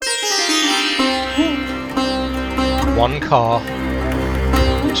One car,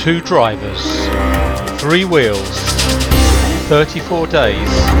 two drivers, three wheels, 34 days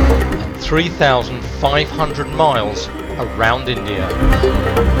and 3,500 miles around India.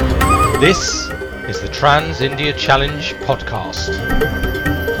 This is the Trans India Challenge podcast.